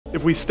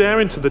If we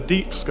stare into the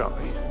deep sky,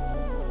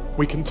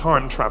 we can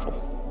time travel,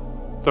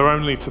 though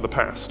only to the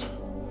past.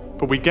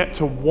 But we get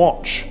to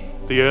watch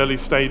the early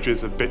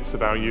stages of bits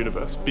of our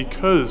universe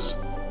because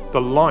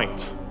the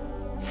light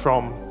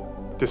from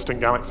distant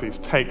galaxies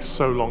takes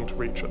so long to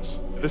reach us.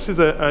 This is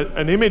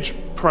an image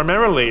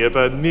primarily of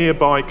a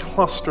nearby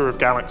cluster of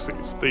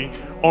galaxies, the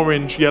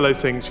orange, yellow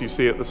things you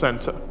see at the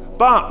center.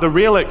 But the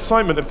real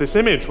excitement of this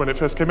image when it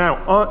first came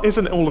out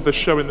isn't all of this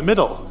show in the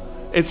middle.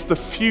 It's the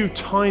few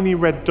tiny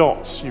red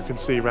dots you can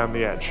see around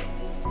the edge.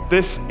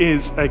 This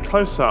is a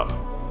close-up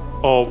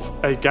of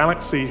a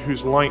galaxy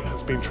whose light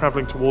has been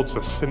traveling towards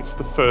us since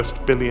the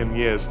first billion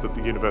years that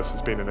the universe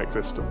has been in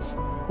existence.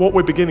 What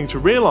we're beginning to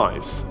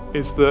realize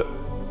is that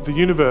the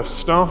universe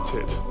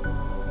started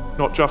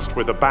not just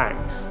with a bang,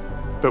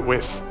 but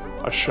with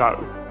a show.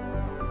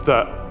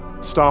 That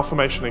star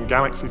formation and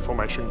galaxy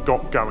formation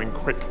got going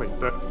quickly.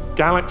 That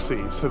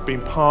galaxies have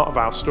been part of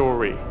our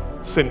story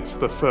since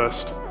the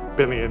first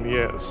billion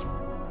years.